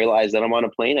don't even realize that I'm on a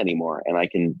plane anymore, and I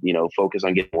can, focus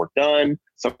on getting work done.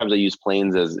 Sometimes I use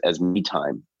planes as me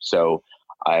time. So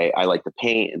I like to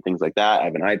paint and things like that. I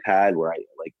have an iPad where I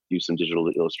like do some digital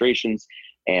illustrations,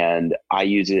 and I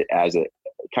use it as a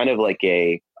kind of like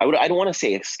I don't want to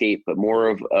say escape, but more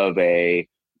of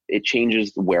it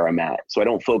changes where I'm at. So I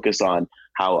don't focus on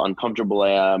how uncomfortable I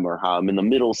am or how I'm in the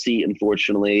middle seat.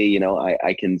 Unfortunately,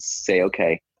 I can say,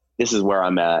 okay, this is where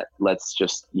I'm at. Let's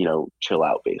just, chill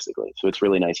out basically. So it's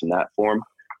really nice in that form.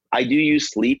 I do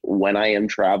use sleep when I am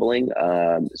traveling.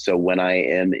 So when I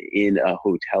am in a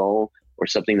hotel or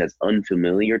something that's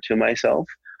unfamiliar to myself,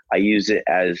 I use it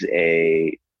as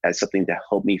something to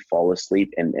help me fall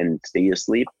asleep and stay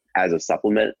asleep as a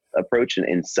supplement approach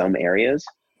in some areas.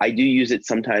 I do use it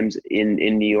sometimes in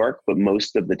New York, but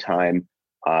most of the time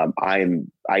I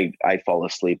fall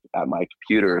asleep at my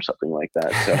computer or something like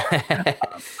that.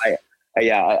 So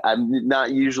Yeah, I'm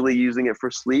not usually using it for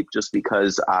sleep just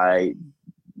because I,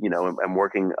 I'm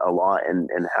working a lot and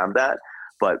have that,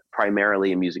 but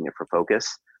primarily I'm using it for focus.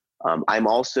 I'm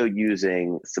also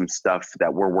using some stuff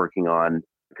that we're working on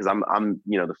because I'm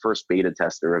the first beta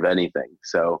tester of anything.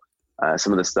 So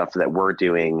some of the stuff that we're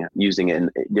doing, using it in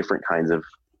different kinds of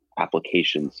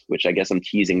applications, which I guess I'm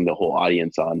teasing the whole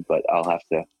audience on, but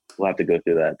we'll have to go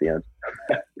through that at the end.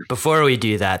 Before we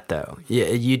do that, though,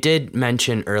 you did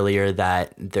mention earlier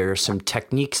that there are some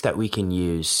techniques that we can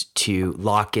use to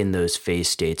lock in those phase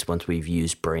states once we've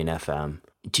used Brain FM.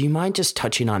 Do you mind just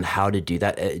touching on how to do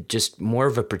that? Just more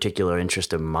of a particular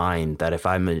interest of mine that if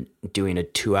I'm doing a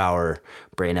 2-hour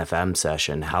Brain FM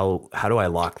session, how do I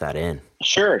lock that in?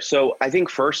 Sure. So I think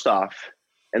first off,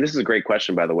 and this is a great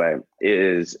question, by the way,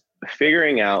 is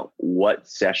figuring out what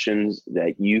sessions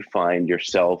that you find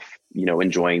yourself,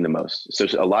 enjoying the most. So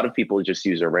a lot of people just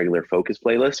use a regular focus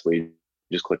playlist where you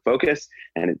just click focus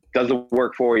and it doesn't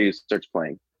work for you, starts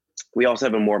playing. We also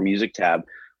have a more music tab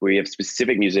where you have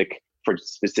specific music for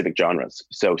specific genres.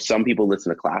 So some people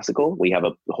listen to classical. We have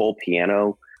a whole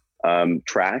piano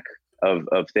track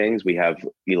of things. We have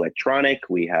electronic,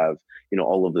 we have,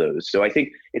 all of those. So I think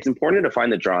it's important to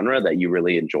find the genre that you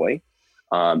really enjoy.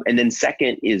 And then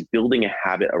second is building a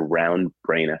habit around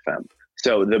Brain FM.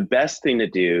 So the best thing to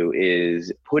do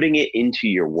is putting it into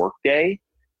your workday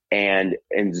and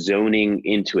zoning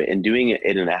into it and doing it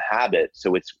in a habit.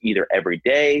 So it's either every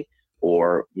day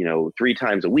or, 3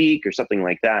 times a week or something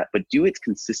like that, but do it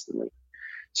consistently.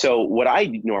 So what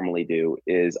I normally do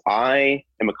is I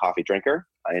am a coffee drinker.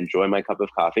 I enjoy my cup of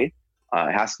coffee.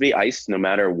 It has to be iced no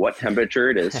matter what temperature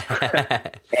it is.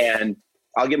 And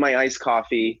I'll get my iced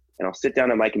coffee and I'll sit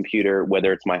down at my computer,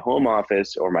 whether it's my home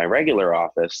office or my regular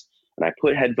office, and I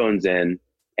put headphones in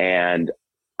and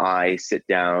I sit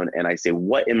down and I say,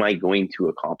 what am I going to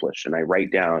accomplish? And I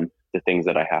write down the things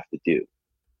that I have to do.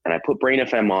 And I put Brain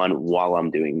FM on while I'm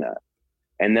doing that.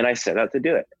 And then I set out to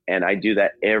do it. And I do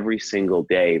that every single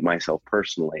day myself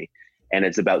personally. And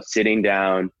it's about sitting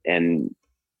down and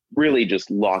really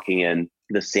just locking in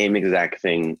the same exact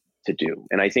thing to do.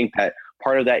 And I think that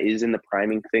part of that is in the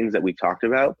priming things that we talked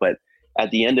about. But at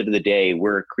the end of the day,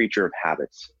 we're a creature of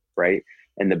habits, right?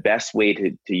 And the best way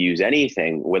to use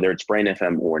anything, whether it's Brain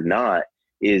FM or not,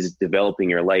 is developing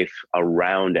your life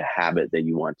around a habit that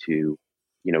you want to,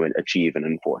 achieve and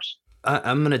enforce.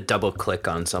 I'm going to double click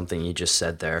on something you just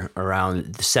said there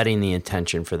around setting the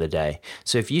intention for the day.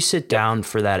 So if you sit down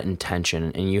for that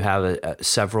intention and you have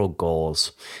several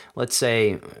goals, let's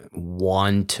say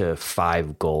 1 to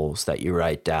 5 goals that you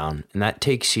write down, and that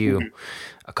takes you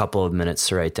a couple of minutes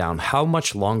to write down, how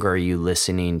much longer are you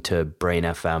listening to Brain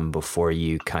FM before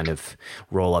you kind of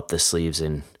roll up the sleeves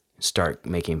and start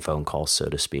making phone calls, so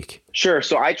to speak? Sure.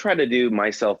 So I try to do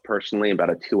myself personally about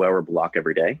a 2-hour block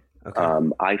every day. Okay.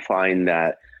 I find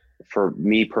that for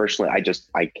me personally,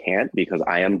 I can't because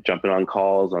I am jumping on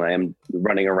calls and I am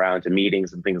running around to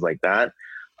meetings and things like that.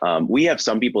 We have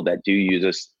some people that do use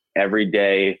us every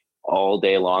day, all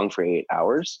day long for 8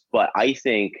 hours. But I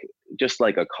think just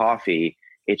like a coffee,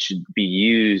 it should be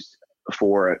used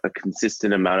for a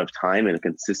consistent amount of time and a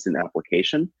consistent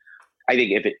application. I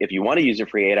think if you want to use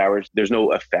it for 8 hours, there's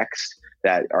no effects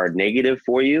that are negative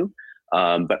for you.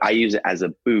 But I use it as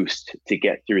a boost to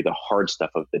get through the hard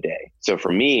stuff of the day. So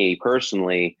for me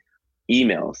personally,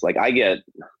 emails,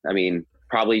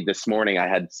 probably this morning I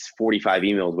had 45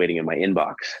 emails waiting in my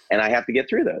inbox and I have to get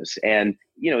through those. And,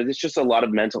 there's just a lot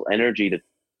of mental energy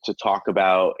to talk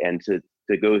about and to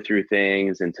go through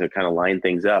things and to kind of line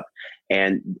things up.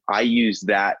 And I use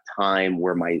that time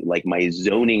where my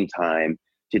zoning time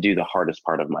to do the hardest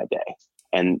part of my day.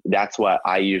 And that's what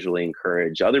I usually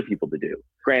encourage other people to do.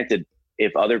 Granted,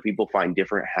 if other people find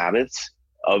different habits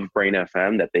of Brain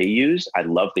FM that they use, I'd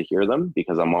love to hear them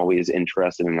because I'm always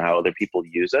interested in how other people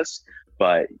use us,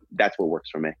 but that's what works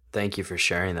for me. Thank you for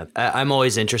sharing that. I'm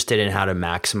always interested in how to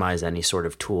maximize any sort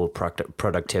of tool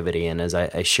productivity. And as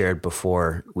I shared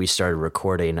before we started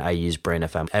recording, I use Brain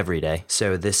FM every day.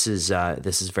 So this is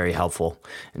very helpful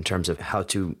in terms of how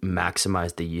to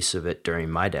maximize the use of it during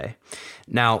my day.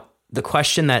 Now, the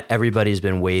question that everybody's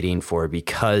been waiting for,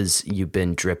 because you've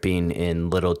been dripping in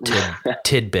little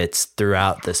tidbits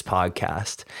throughout this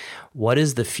podcast, what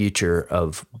does the future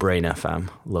of Brain FM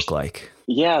look like?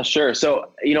 Yeah, sure.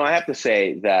 So, I have to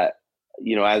say that,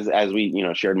 as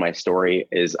we, shared my story,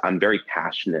 is I'm very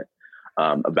passionate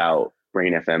about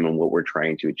Brain FM and what we're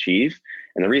trying to achieve.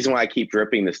 And the reason why I keep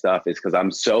dripping this stuff is because I'm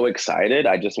so excited.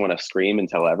 I just want to scream and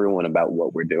tell everyone about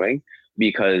what we're doing.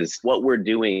 Because what we're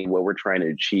doing, what we're trying to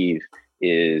achieve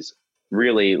is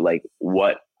really like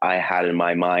what I had in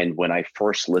my mind when I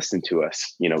first listened to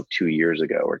us, 2 years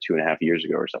ago or 2.5 years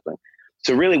ago or something.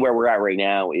 So really where we're at right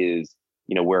now is,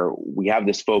 where we have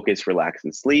this focus, relax,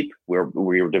 and sleep.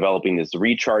 We're developing this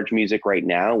recharge music right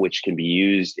now, which can be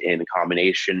used in a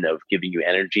combination of giving you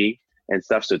energy and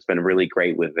stuff. So it's been really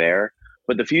great with there.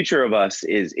 But the future of us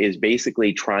is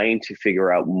basically trying to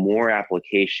figure out more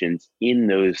applications in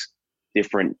those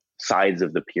different sides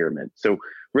of the pyramid. So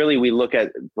really we look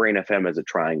at Brain FM as a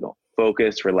triangle: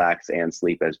 focus, relax, and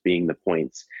sleep as being the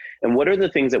points. And what are the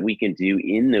things that we can do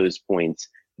in those points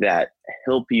that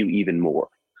help you even more?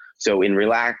 So in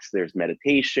relax, there's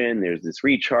meditation, there's this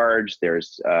recharge,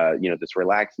 there's this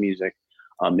relaxed music.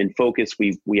 In focus,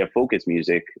 we have focus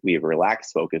music, we have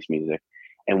relaxed focus music.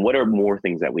 And what are more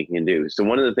things that we can do? So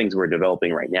one of the things we're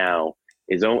developing right now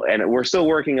is, and we're still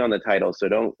working on the title, so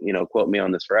don't quote me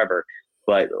on this forever,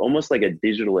 but almost like a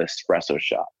digital espresso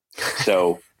shot.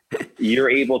 So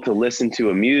you're able to listen to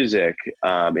a music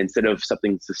instead of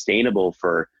something sustainable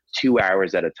for 2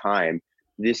 hours at a time.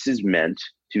 This is meant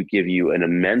to give you an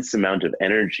immense amount of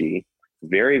energy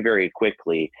very, very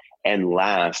quickly and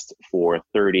last for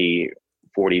 30,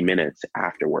 40 minutes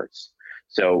afterwards.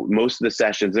 So most of the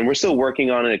sessions, and we're still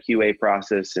working on a QA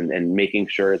process and making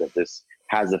sure that this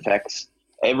has effects.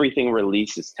 Everything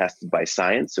released is tested by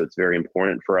science. So it's very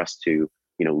important for us to,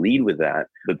 lead with that,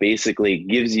 but basically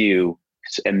gives you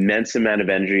immense amount of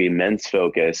energy, immense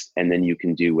focus, and then you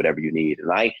can do whatever you need.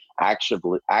 And I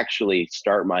actually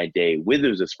start my day with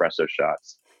those espresso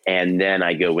shots, and then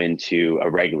I go into a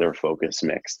regular focus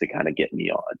mix to kind of get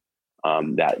me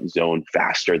on that zone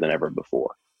faster than ever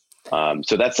before.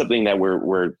 So that's something that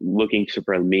we're looking to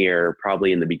premiere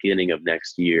probably in the beginning of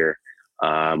next year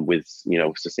with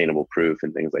sustainable proof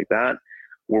and things like that.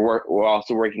 We're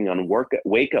also working on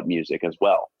wake up music as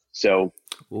well. So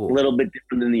Ooh. A little bit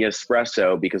different than the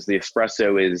espresso, because the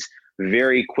espresso is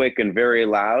very quick and very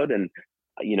loud. And,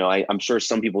 I'm sure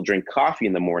some people drink coffee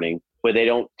in the morning, but they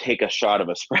don't take a shot of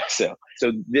espresso.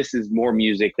 So this is more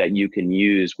music that you can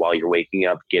use while you're waking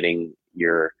up, getting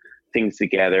your things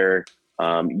together,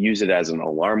 use it as an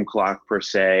alarm clock per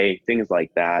se, things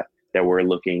like that we're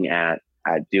looking at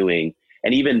doing.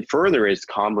 And even further is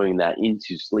comboing that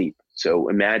into sleep. So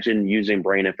imagine using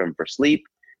Brain FM for sleep,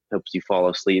 helps you fall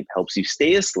asleep, helps you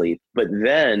stay asleep. But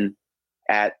then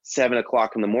at 7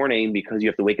 o'clock in the morning, because you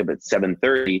have to wake up at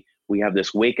 7:30, we have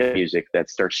this wake up music that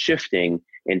starts shifting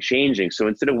and changing. So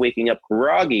instead of waking up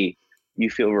groggy, you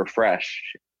feel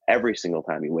refreshed every single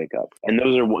time you wake up. And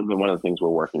those are one of the things we're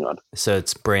working on. So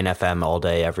it's Brain FM all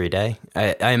day, every day.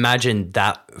 I imagine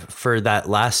that for that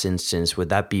last instance, would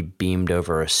that be beamed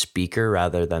over a speaker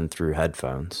rather than through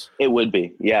headphones? It would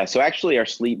be. Yeah. So actually our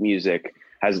sleep music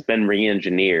has been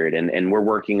re-engineered and we're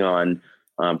working on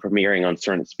premiering on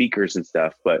certain speakers and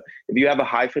stuff. But if you have a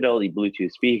high fidelity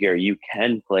Bluetooth speaker, you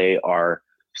can play our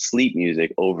sleep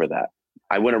music over that.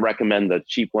 I wouldn't recommend the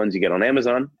cheap ones you get on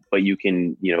Amazon, but you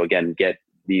can, again, get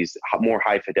these more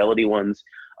high fidelity ones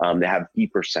that have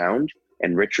deeper sound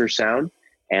and richer sound,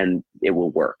 and it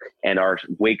will work. And our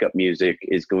wake up music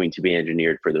is going to be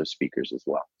engineered for those speakers as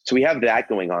well. So we have that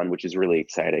going on, which is really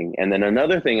exciting. And then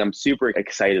another thing I'm super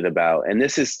excited about, and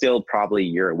this is still probably a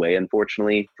year away,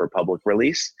 unfortunately, for public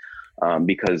release,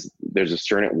 because there's a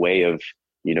certain way of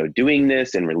doing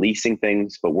this and releasing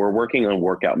things, but we're working on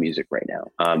workout music right now.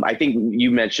 I think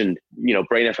you mentioned,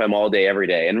 Brain FM all day, every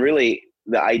day. And really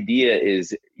the idea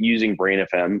is using Brain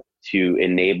FM to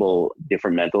enable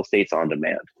different mental states on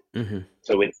demand. Mm-hmm.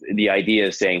 So the idea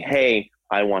is saying, hey,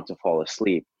 I want to fall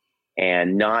asleep,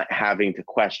 and not having to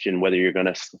question whether you're going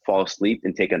to fall asleep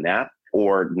and take a nap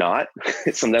or not.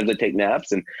 Sometimes I take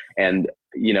naps and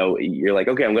you're like,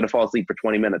 okay, I'm going to fall asleep for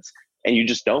 20 minutes and you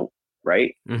just don't.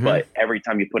 Right. Mm-hmm. But every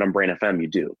time you put on Brain FM, you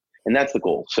do. And that's the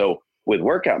goal. So with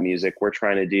workout music, we're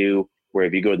trying to do where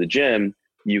if you go to the gym,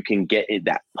 you can get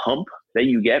that pump that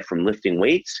you get from lifting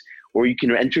weights, or you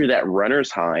can enter that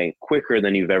runner's high quicker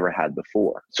than you've ever had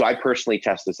before. So I personally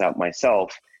test this out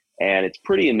myself, and it's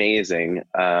pretty amazing.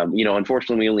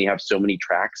 Unfortunately, we only have so many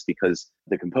tracks because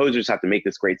the composers have to make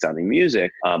this great sounding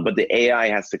music, but the AI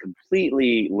has to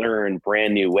completely learn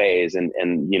brand new ways. And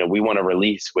we want to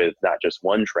release with not just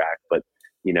one track, but,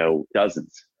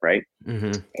 dozens, right?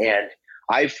 Mm-hmm. And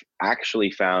I've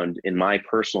actually found in my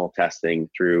personal testing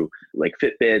through like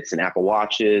Fitbits and Apple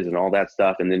Watches and all that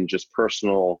stuff, and then just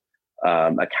personal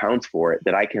accounts for it,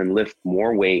 that I can lift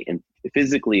more weight and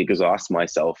physically exhaust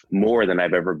myself more than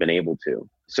I've ever been able to.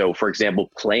 So for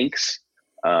example, planks,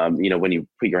 when you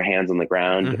put your hands on the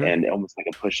ground mm-hmm. and almost like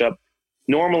a push-up,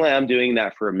 normally I'm doing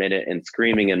that for a minute and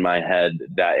screaming in my head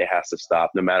that it has to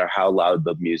stop no matter how loud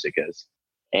the music is.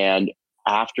 And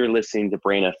after listening to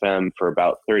Brain FM for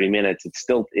about 30 minutes,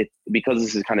 because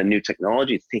this is kind of new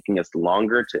technology, it's taking us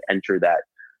longer to enter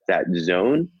that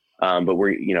zone. But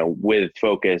we're, with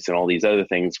focus and all these other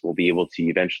things, we'll be able to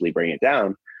eventually bring it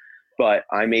down. But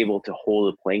I'm able to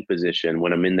hold a plank position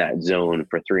when I'm in that zone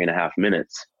for 3.5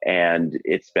 minutes. And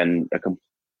it's been a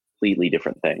completely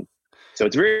different thing. So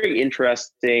it's very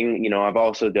interesting. I've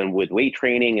also done with weight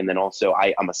training, and then also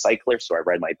I'm a cycler, so I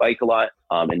ride my bike a lot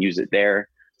and use it there.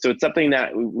 So it's something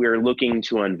that we're looking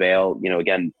to unveil,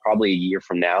 again, probably a year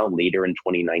from now, later in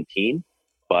 2019.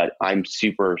 But I'm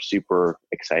super, super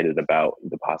excited about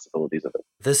the possibilities of it.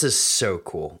 This is so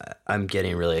cool. I'm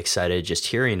getting really excited just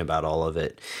hearing about all of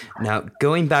it. Now,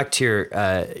 going back to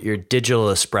your digital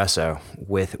espresso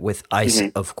with ice,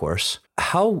 of course,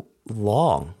 how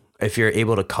long, if you're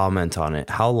able to comment on it,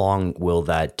 how long will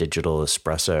that digital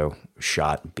espresso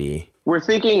shot be? We're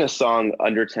thinking a song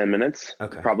under 10 minutes,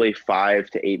 probably 5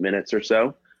 to 8 minutes or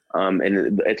so.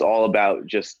 And it's all about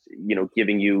just,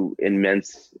 giving you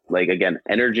immense,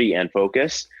 energy and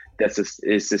focus that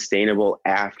is sustainable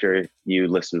after you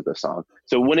listen to the song.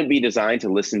 So it wouldn't be designed to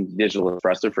listen to digital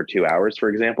espresso for 2 hours, for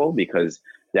example, because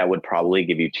that would probably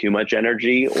give you too much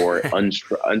energy or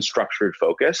unstructured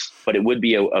focus. But it would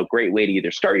be a great way to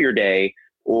either start your day,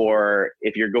 or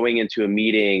if you're going into a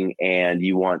meeting and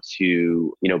you want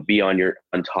to, be on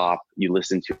top, you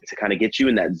listen to it to kind of get you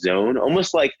in that zone,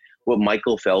 almost like what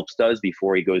Michael Phelps does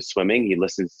before he goes swimming. He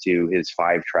listens to his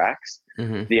 5 tracks.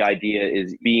 Mm-hmm. The idea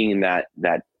is being that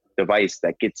device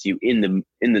that gets you in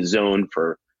the zone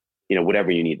for,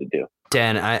 whatever you need to do.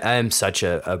 Dan, I am such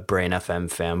a Brain FM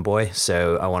fanboy,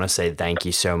 so I want to say thank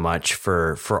you so much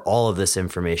for all of this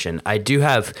information. I do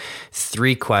have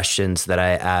 3 questions that I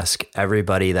ask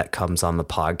everybody that comes on the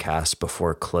podcast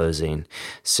before closing.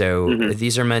 So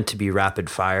these are meant to be rapid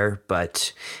fire,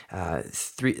 but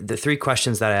the 3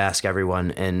 questions that I ask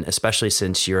everyone, and especially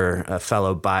since you're a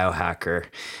fellow biohacker,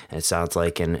 it sounds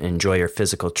like, and enjoy your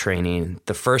physical training.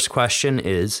 The first question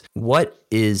is, what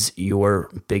is your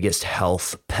biggest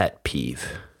health pet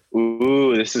peeve?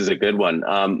 Ooh, this is a good one.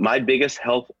 My biggest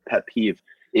health pet peeve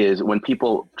is when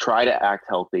people try to act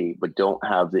healthy but don't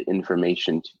have the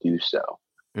information to do so.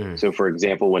 So for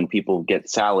example, when people get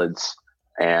salads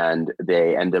and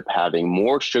they end up having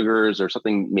more sugars or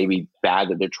something maybe bad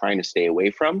that they're trying to stay away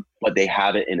from, but they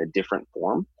have it in a different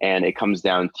form. And it comes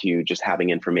down to just having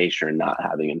information or not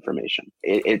having information.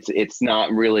 It's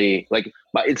not really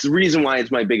but it's the reason why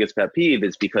it's my biggest pet peeve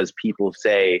is because people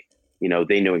say,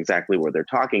 they know exactly what they're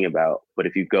talking about. But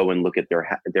if you go and look at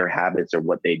their habits or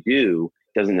what they do,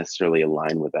 it doesn't necessarily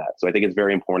align with that. So I think it's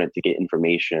very important to get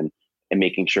information and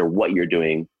making sure what you're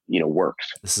doing,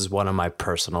 works. This is one of my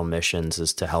personal missions,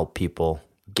 is to help people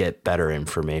get better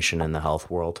information in the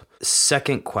health world.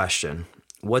 Second question,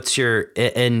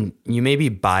 and you may be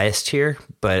biased here,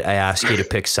 but I ask you to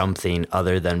pick something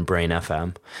other than Brain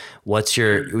FM. What's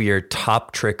your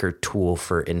top trick or tool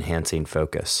for enhancing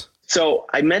focus? So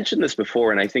I mentioned this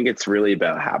before, and I think it's really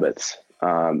about habits.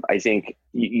 I think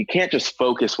you can't just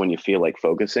focus when you feel like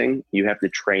focusing. You have to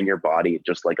train your body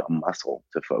just like a muscle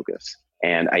to focus.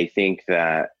 And I think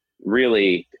that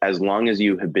really, as long as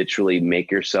you habitually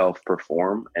make yourself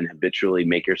perform and habitually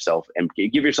make yourself and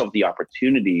give yourself the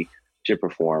opportunity to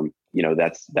perform,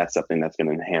 that's something that's going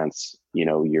to enhance,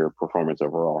 your performance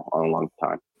overall on a long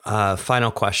time.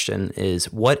 Final question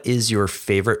is, what is your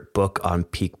favorite book on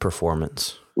peak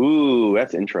performance? Ooh,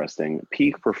 that's interesting.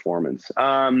 Peak performance.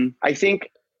 I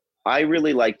think I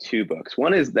really like 2 books.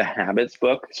 One is the Habits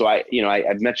book. So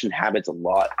I've mentioned habits a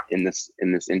lot in this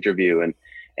interview,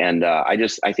 and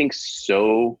I think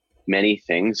so many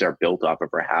things are built off of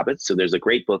our habits. So there's a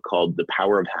great book called The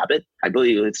Power of Habit. I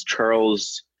believe it's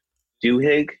Charles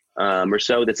Duhigg or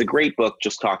so. That's a great book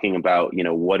just talking about,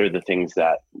 what are the things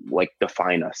that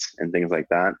define us and things like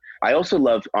that. I also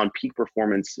love, on peak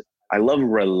performance, I love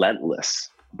Relentless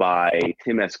by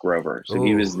Tim S. Grover. So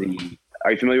he was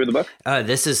are you familiar with the book?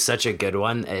 This is such a good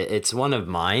one. It's one of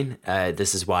mine.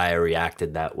 This is why I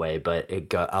reacted that way, but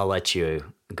I'll let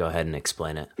you go ahead and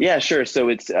explain it. Yeah, sure. So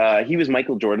it's he was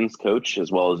Michael Jordan's coach as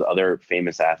well as other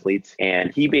famous athletes.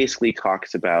 And he basically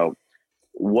talks about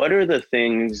what are the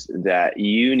things that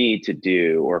you need to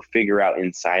do or figure out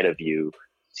inside of you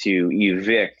to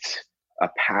evict a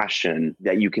passion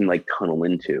that you can tunnel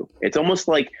into. It's almost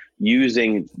like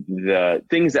using the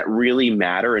things that really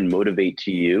matter and motivate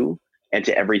to you and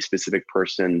to every specific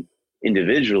person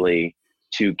individually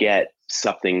to get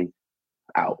something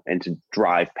out and to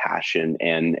drive passion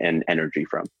and energy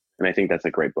from. And I think that's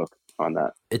a great book on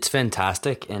that. It's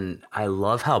fantastic. And I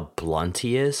love how blunt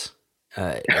he is.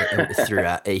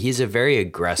 throughout. He's a very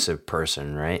aggressive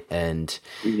person, right? And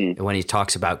when he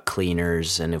talks about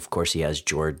cleaners, and of course he has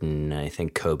Jordan, I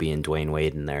think Kobe and Dwayne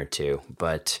Wade in there too,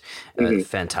 but a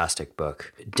fantastic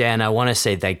book. Dan, I want to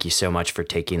say thank you so much for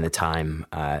taking the time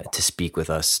to speak with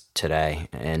us today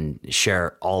and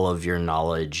share all of your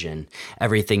knowledge and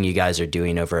everything you guys are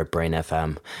doing over at Brain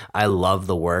FM. I love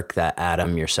the work that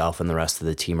Adam, yourself, and the rest of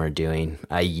the team are doing.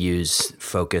 I use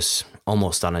Focus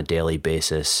almost on a daily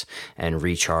basis and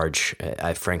Recharge.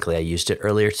 Frankly, I used it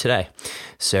earlier today.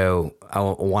 So I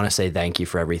want to say thank you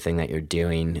for everything that you're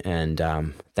doing. And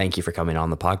thank you for coming on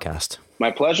the podcast.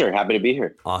 My pleasure. Happy to be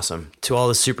here. Awesome. To all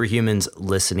the superhumans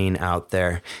listening out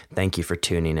there, thank you for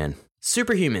tuning in.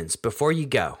 Superhumans, before you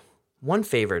go, one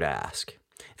favor to ask.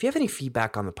 If you have any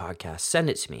feedback on the podcast, send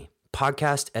it to me,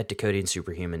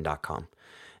 podcast@decodingsuperhuman.com.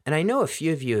 And I know a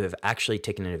few of you have actually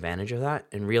taken advantage of that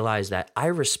and realized that I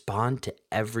respond to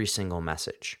every single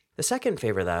message. The second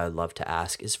favor that I'd love to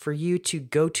ask is for you to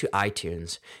go to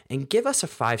iTunes and give us a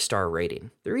 5-star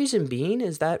rating. The reason being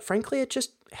is that, frankly, it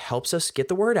just helps us get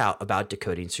the word out about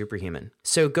Decoding Superhuman.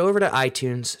 So go over to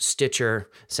iTunes, Stitcher,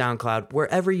 SoundCloud,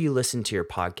 wherever you listen to your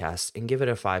podcasts, and give it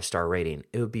a 5-star rating.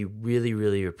 It would be really,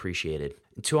 really appreciated.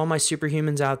 And to all my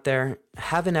superhumans out there,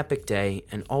 have an epic day,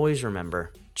 and always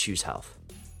remember, choose health.